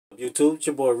YouTube? It's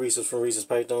your boy Reese's from Reese's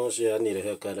Pythons. Yeah, I need a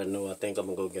haircut. I think I'm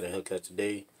gonna go get a haircut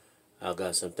today. I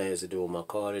got some things to do with my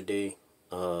car today.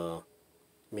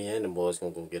 Me and the boys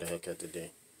gonna go get a haircut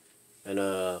today. And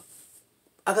I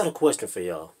got a question for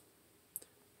y'all.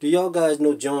 Do y'all guys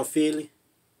know John Feely?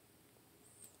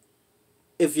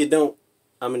 If you don't,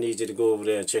 I'm gonna need you to go over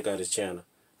there and check out his channel.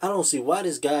 I don't see why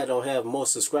this guy don't have more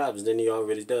subscribers than he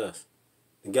already does.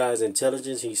 The guy's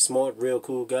intelligent, he's smart, real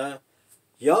cool guy.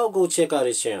 Y'all go check out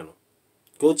his channel.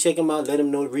 Go check him out. Let him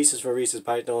know Reese's from Reese's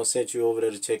Python sent you over there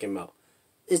to check him out.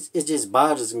 It just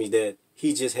bothers me that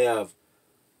he just have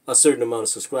a certain amount of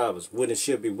subscribers when it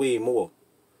should be way more.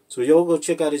 So y'all go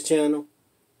check out his channel.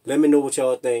 Let me know what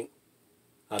y'all think.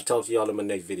 I'll talk to y'all in my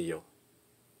next video.